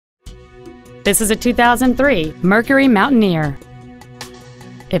This is a 2003 Mercury Mountaineer.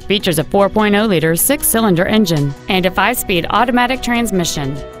 It features a 4.0-liter six-cylinder engine and a 5-speed automatic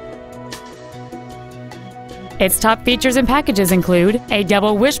transmission. Its top features and packages include a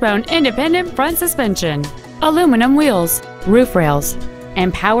double wishbone independent front suspension, aluminum wheels, roof rails,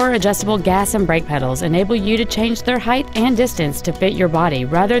 and power-adjustable gas and brake pedals enable you to change their height and distance to fit your body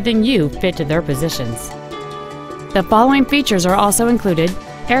rather than you fit to their positions. The following features are also included: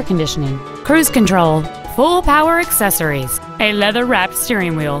 air conditioning, cruise control, full power accessories, a leather-wrapped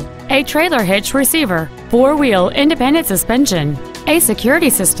steering wheel, a trailer hitch receiver, 4-wheel independent suspension, a security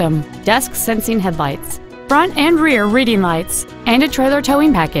system, dusk sensing headlights, front and rear reading lights, and a trailer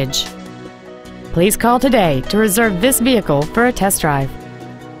towing package. Please call today to reserve this vehicle for a test drive.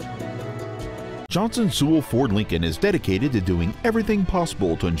 Johnson Sewell Ford Lincoln is dedicated to doing everything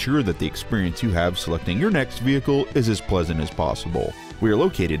possible to ensure that the experience you have selecting your next vehicle is as pleasant as possible. We are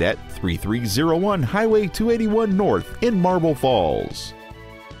located at 3301 Highway 281 North in Marble Falls.